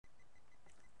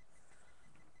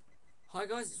Hi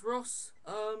guys, it's Ross.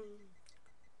 Today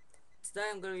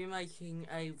I'm going to be making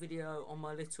a video on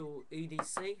my little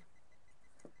EDC.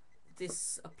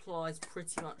 This applies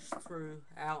pretty much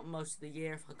throughout most of the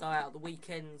year. If I go out the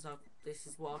weekends, this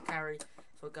is what I carry.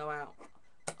 If I go out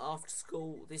after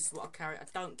school, this is what I carry. I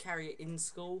don't carry it in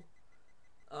school.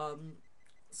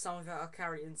 Some of it I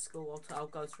carry in school. I'll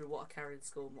go through what I carry in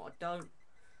school and what I don't.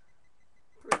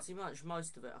 Pretty much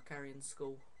most of it I carry in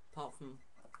school, apart from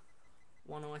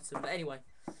one item. But anyway,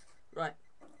 right.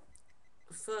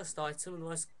 The first item, the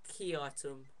most key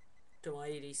item to my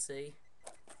EDC,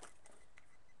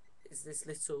 is this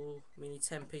little mini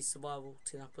 10-piece survival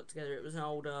tin I put together. It was an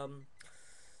old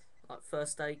like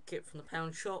first aid kit from the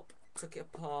pound shop. Took it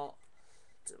apart,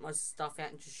 took most stuff out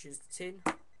and just used the tin.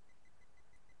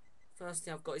 First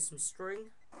thing I've got is some string.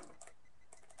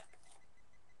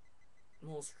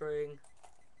 More string.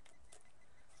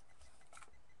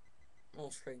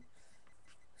 More string.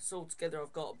 So altogether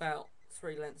I've got about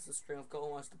 3 lengths of string. I've got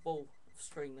almost a ball of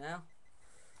string now.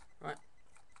 Right.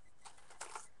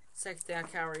 Second thing I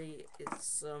carry is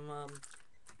some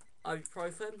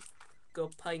ibuprofen.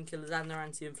 Got painkillers and their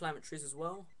anti-inflammatories as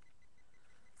well.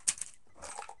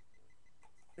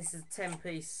 This is a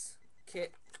 10-piece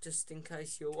kit, just in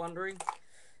case you're wondering.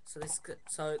 So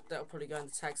that'll probably go in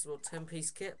the tags as well. 10-piece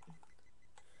kit.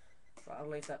 Right, I'll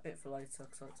leave that bit for later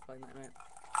because I'll explain that in a minute.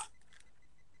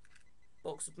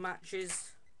 Box of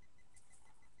matches.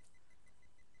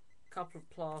 Couple of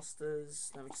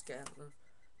plasters. Let me just get out the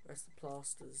rest of the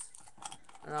plasters.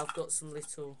 And I've got some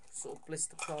little sort of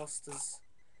blister plasters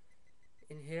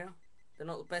in here. They're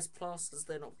not the best plasters,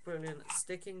 they're not brilliant at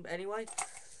sticking, but anyway.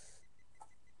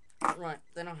 Right,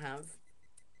 then I have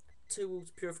 2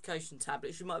 water purification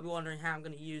tablets. You might be wondering how I'm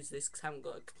going to use this because I haven't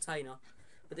got a container.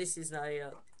 But this is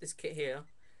this kit here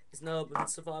is an urban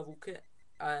survival kit,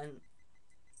 and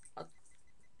I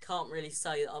can't really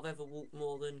say that I've ever walked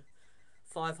more than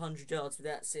 500 yards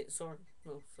without sort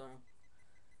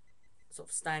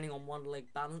of standing on one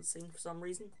leg balancing for some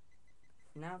reason.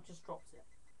 Now I've just dropped it.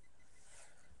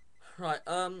 Right,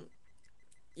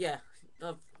 yeah,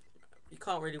 you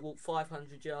can't really walk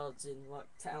 500 yards in like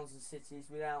towns and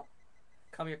cities without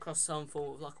coming across some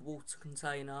form of like a water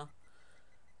container.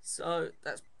 So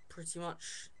that's pretty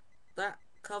much that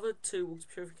covered. 2 water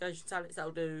purification tablets,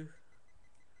 that'll do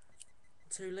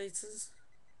 2 litres.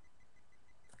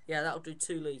 Yeah, that'll do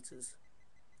 2 litres.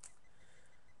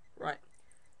 Right,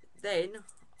 then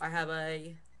I have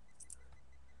a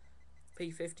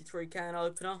P53 can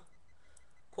opener.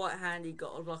 Quite handy,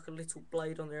 got like a little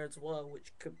blade on there as well,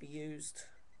 which could be used.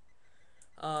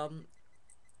 But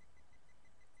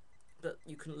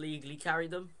you can legally carry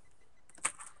them.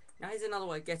 Now here's another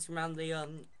way of getting around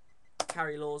the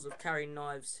carry laws of carrying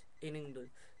knives in England.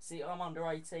 See, I'm under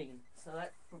 18, so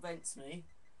that prevents me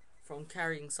from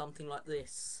carrying something like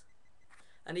this.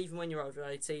 And even when you're over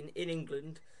 18, in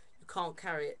England, you can't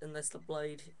carry it unless the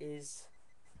blade is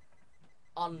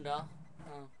under.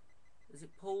 Is it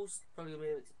paused? Probably gonna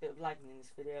be a bit of lagging in this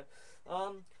video.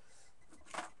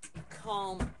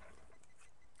 Can't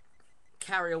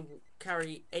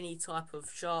carry any type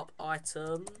of sharp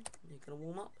item. You're gonna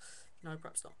warm up? No,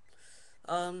 perhaps not.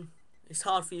 It's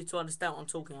hard for you to understand what I'm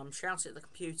talking. I'm shouting at the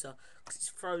computer because it's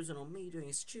frozen on me doing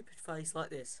a stupid face like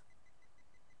this.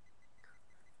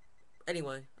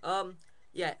 Anyway,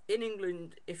 yeah, in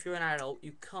England, if you're an adult,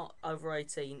 you can't, over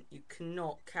 18, you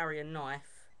cannot carry a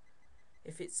knife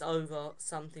if it's over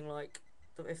something like,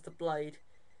 if the blade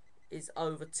is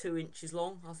over 2 inches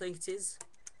long, I think it is.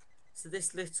 So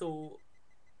this little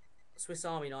Swiss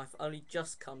Army knife only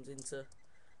just comes into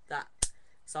that.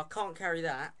 So I can't carry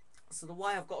that. So the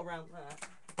way I've got around that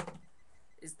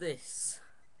is this.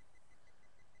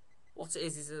 What it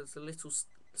is it's a little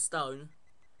stone,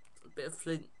 a bit of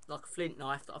flint, like a flint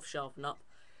knife that I've sharpened up,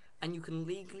 and you can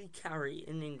legally carry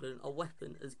in England a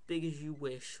weapon as big as you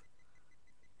wish,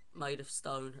 made of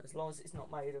stone, as long as it's not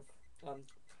made of I'm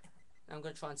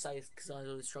going to try and say this because I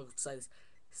always struggle to say this.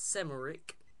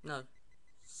 Semeric, no,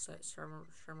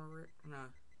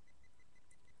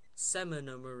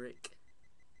 Seminameric.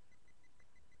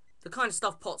 The kind of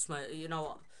stuff pots made, you know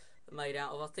what, made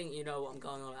out of. I think you know what I'm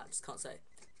going on about. I just can't say it.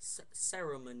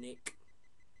 Ceremonic.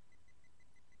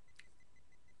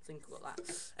 I think I've got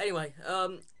that. Anyway,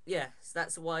 yeah, so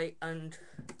that's the way. And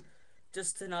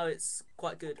just to know, it's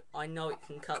quite good. I know it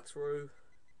can cut through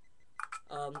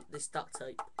this duct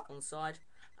tape on the side.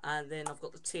 And then I've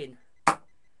got the tin.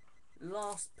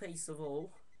 Last piece of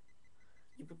all,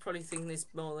 you could probably think this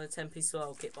more than a 10-piece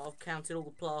survival kit, but I've counted all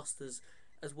the plasters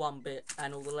as 1 bit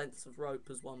and all the lengths of rope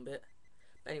as 1 bit.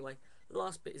 But anyway, the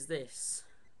last bit is this.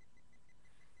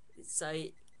 It's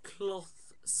a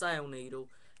cloth sail needle,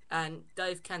 and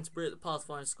Dave Canterbury at the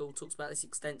Pathfinder School talks about this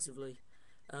extensively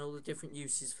and all the different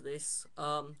uses for this.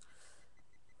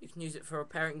 You can use it for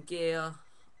repairing gear,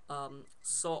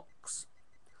 socks.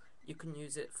 You can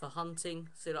use it for hunting.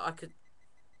 So that I could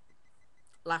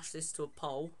lash this to a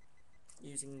pole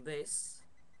using this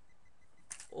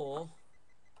or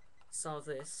some of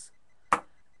this,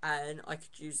 and I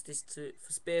could use this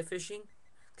for spearfishing.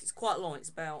 It's quite long. It's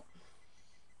about,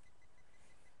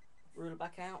 rule it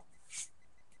back out.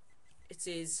 It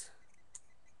is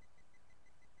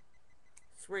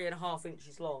 3.5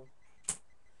 inches long,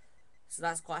 so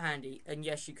that's quite handy. And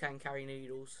yes, you can carry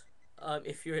needles.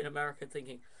 If you're in America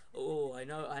thinking, oh, I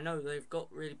know they've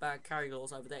got really bad carry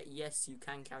laws over there. Yes, you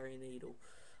can carry a needle.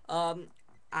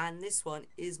 And this one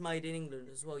is made in England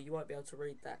as well. You won't be able to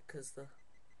read that because you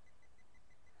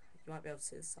might be able to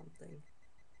see something.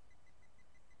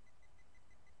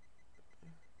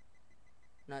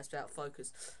 No, it's out of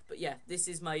focus. But yeah, this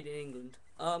is made in England.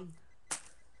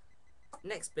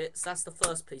 Next bit, so that's the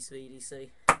first piece of EDC.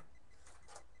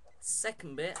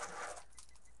 Second bit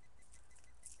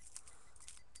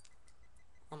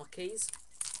are my keys.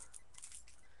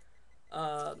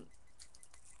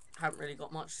 Haven't really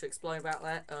got much to explain about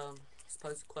that. I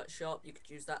suppose it's quite sharp. You could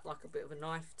use that like a bit of a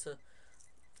knife to.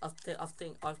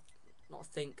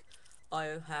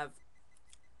 I have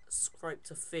scraped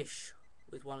a fish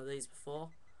with one of these before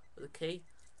with a key.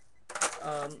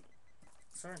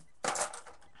 Sorry.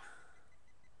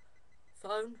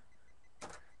 Phone.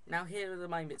 Now here are the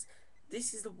main bits.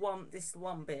 This is the one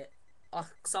bit. I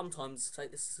sometimes take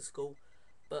this to school,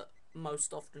 but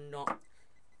most often not.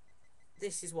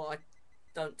 This is what I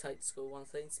don't take to school. One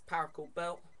thing, it's a paracord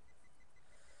belt.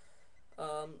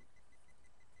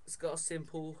 It's got a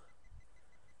simple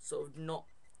sort of knot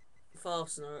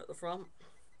fastener at the front,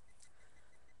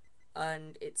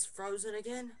 and it's frozen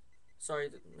again. Sorry,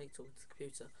 me talking to the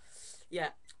computer. Yeah,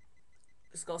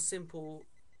 it's got a simple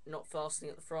knot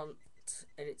fastening at the front,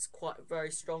 and it's quite a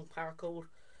very strong paracord.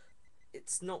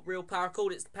 It's not real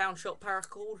paracord, it's the pound shop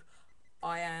paracord.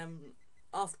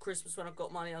 After Christmas, when I've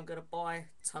got money, I'm going to buy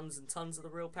tons and tons of the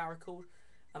real paracord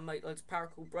and make loads of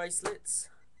paracord bracelets.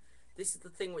 This is the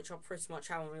thing which I pretty much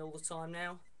have on me all the time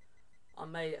now. I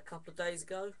made it a couple of days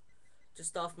ago,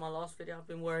 just after my last video. I've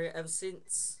been wearing it ever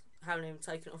since. Haven't even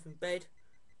taken it off in bed.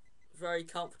 Very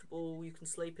comfortable, you can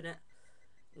sleep in it.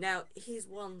 Now, here's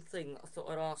one thing I thought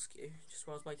I'd ask you, just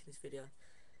while I was making this video.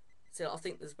 So I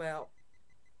think there's about,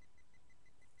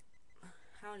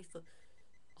 how many foot?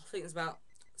 I think there's about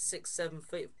 6-7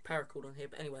 feet of paracord on here,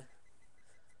 but anyway.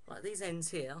 Like these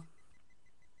ends here,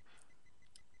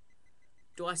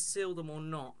 do I seal them or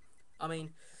not? I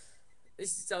mean,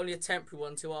 this is only a temporary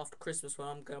one till after Christmas when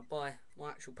I'm going to buy my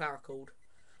actual paracord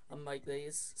and make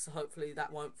these, so hopefully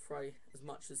that won't fray as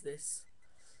much as this.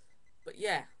 But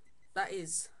yeah, that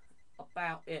is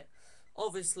about it.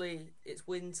 Obviously it's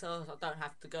winter, it doesn't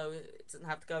have to go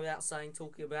without saying,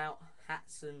 talking about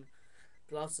hats and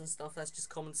gloves and stuff. That's just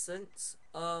common sense.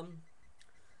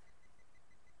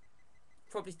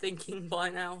 Probably thinking by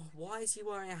now, why is he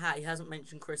wearing a hat? He hasn't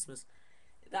mentioned Christmas.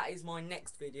 That is my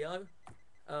next video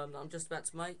that I'm just about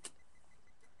to make,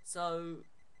 so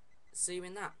see you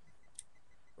in that.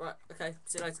 Right, okay,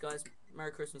 see you later guys.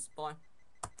 Merry Christmas, bye.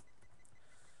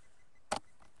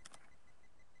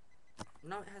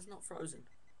 No, it has not frozen.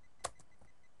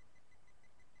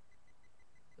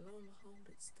 Lo and behold,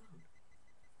 it's done.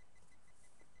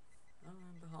 Lo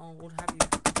and behold, have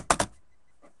you